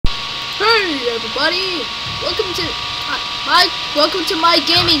everybody. Welcome to my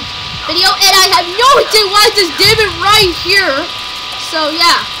gaming video, and I have no idea why this demon right here. So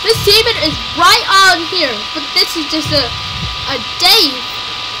yeah, this demon is right on here, but this is just a Dave,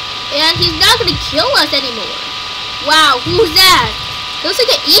 and he's not gonna kill us anymore. Wow, who's that? Looks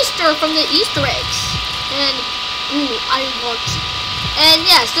like an Easter from the Easter eggs. And ooh, I want. And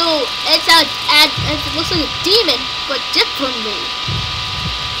yeah, so it looks like a demon, but differently.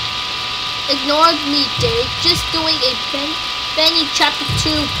 Ignore me, Dave. Just doing a Bendy Chapter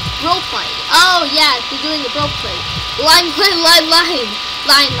 2 roleplay. Oh yeah, they're doing the roleplay. Line.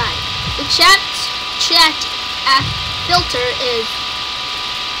 The chat filter is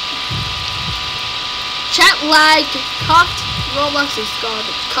chat lag coughed. Roblox is gone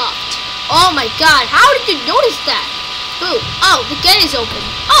coughed. Oh my god, how did you notice that? Ooh, oh, the gate is open.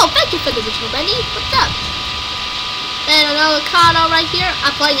 Oh, thank you for the original Bendy. What's up? And another cutout right here.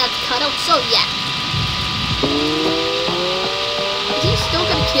 I'm playing out the cutout, so yeah. Is he still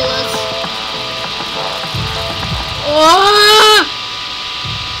gonna kill us? Oh!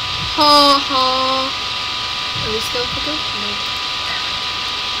 Ha ha. Are we still cooking? No.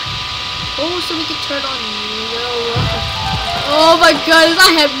 Oh, so we can turn on no. Oh my goodness,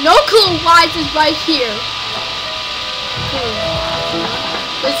 I have no clue why this is right here.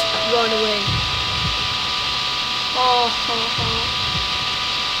 Let's run away. Oh,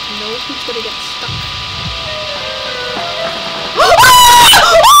 no, who's gonna get stuck?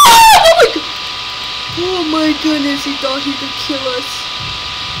 Oh my goodness, he thought he could kill us.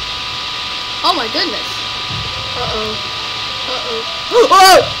 Oh my goodness.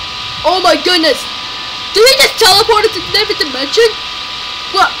 Oh my goodness. Did he just teleport us to a different dimension?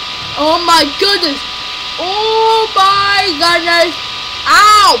 What? Oh my goodness. Oh my goodness.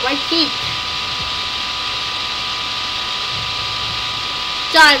 Ow, my feet.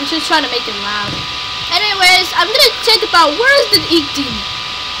 Sorry, I was just trying to make it loud. Anyways, I'm gonna think about where's the ink demon.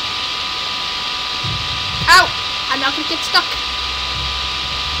 Ow! I'm not gonna get stuck.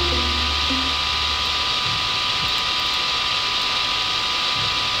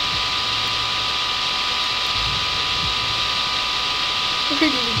 Where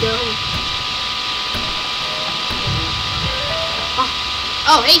did he go?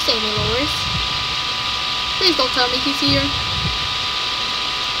 Oh, hey, Sammy Lowers. Please don't tell me he's here.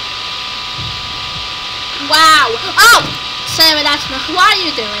 Wow! Oh! Sammy, that's not. What are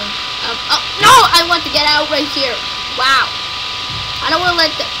you doing? Oh, no! I want to get out right here. Wow. I don't want to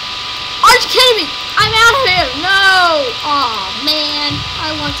let the. Are you kidding me? I'm out of here! No! Oh man.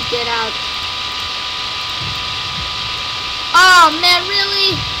 I want to get out. Oh man,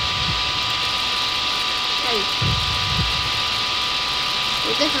 really? Hey.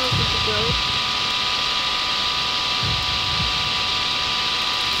 Where the hell did you go?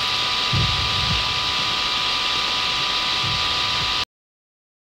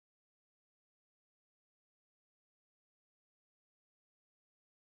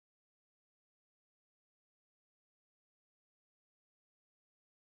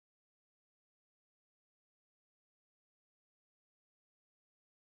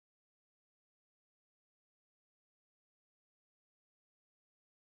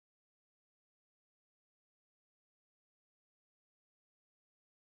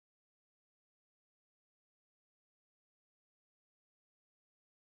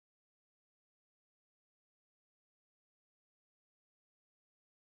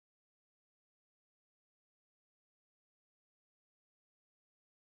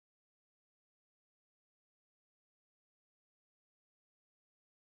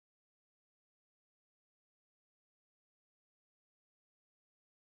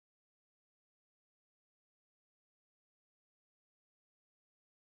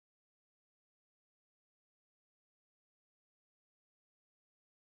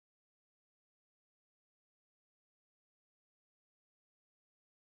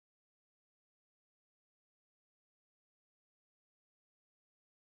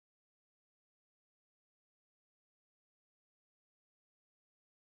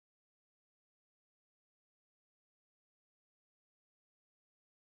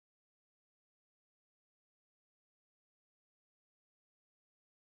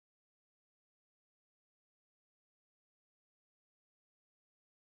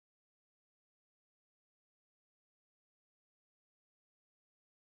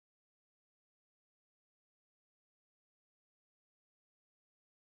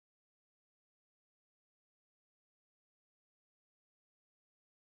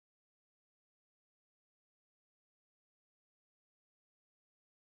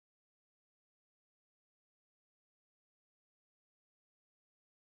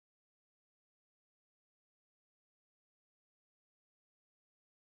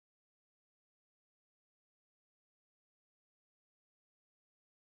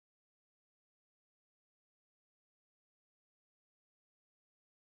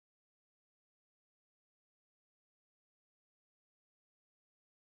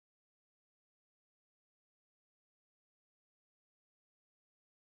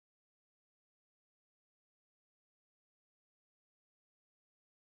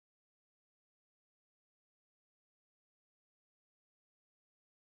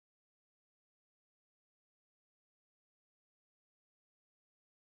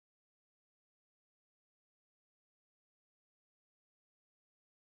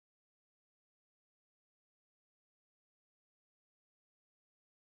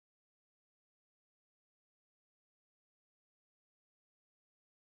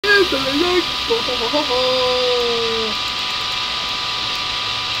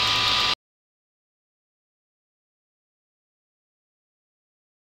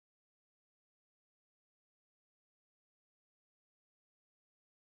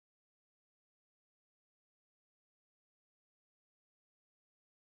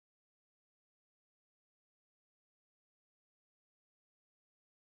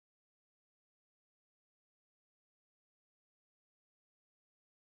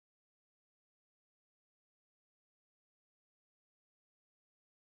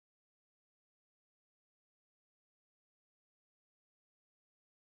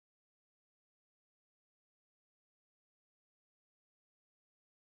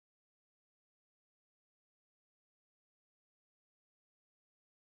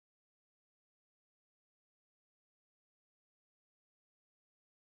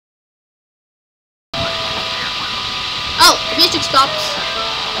 Oh, the music stops.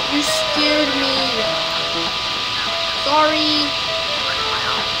 You scared me. Sorry.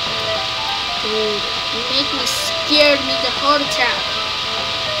 Dude, you make me scared, me the heart attack.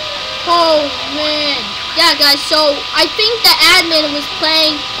 Oh man. Yeah guys, so I think the admin was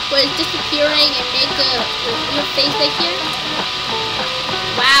disappearing and make a weird face right here.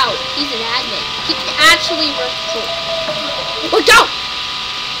 Wow, he's an admin. He can actually control. Look out!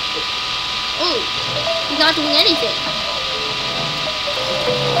 Oh, he's not doing anything.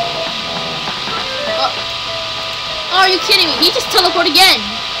 Oh, are you kidding me? He just teleported again.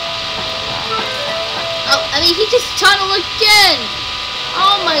 Oh, I mean, he just tunneled again.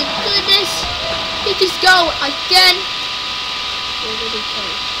 Oh my goodness. He just go again. Where did he go?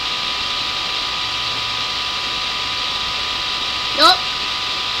 Nope.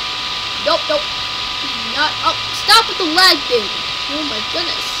 Nope, nope. He's not. Oh, stop with the lag thing. Oh my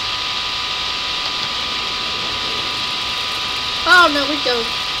goodness. Oh no, we're done.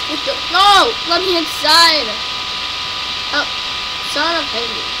 No! Let me inside! Oh, son of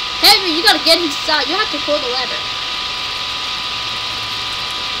Henry. Henry, you gotta get inside. You have to pull the lever.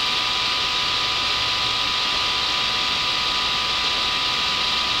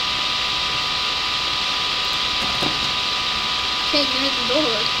 Can't get in the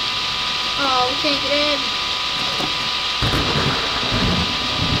door. Oh, we can't get in.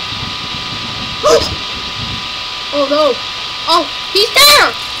 Oh no! Oh, he's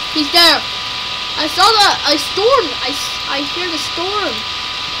there! He's there. I saw a storm. I hear the storm.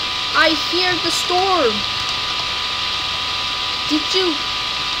 I hear the storm. Did you?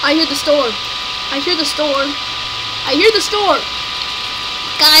 I hear the storm. I hear the storm. I hear the storm.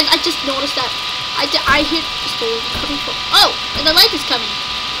 Guys, I just noticed that. I hear the storm coming from. Oh, and the light is coming.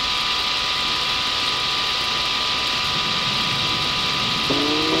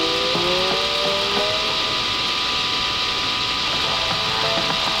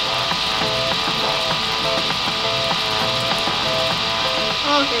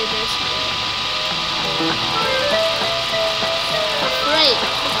 Okay, this. Afraid.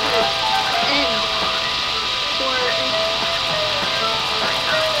 And for.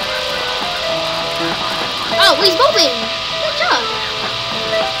 Oh, he's moving. Good job.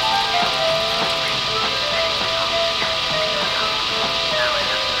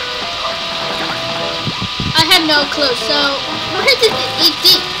 I have no clue. So,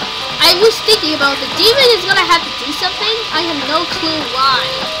 I was thinking about the demon is gonna have to do something. I have no clue why.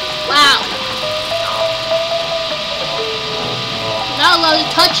 Wow. I'm not allowed to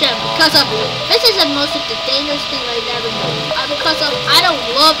touch him because of this is the most of the dangerous thing I've ever done.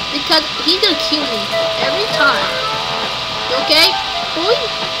 Because he's gonna kill me every time. You okay, boy?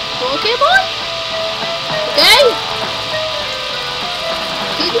 You okay, boy? Okay?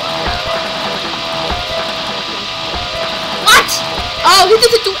 What? Oh, he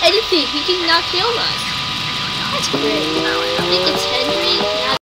doesn't do anything. He cannot kill us. That's great. I think it's Henry.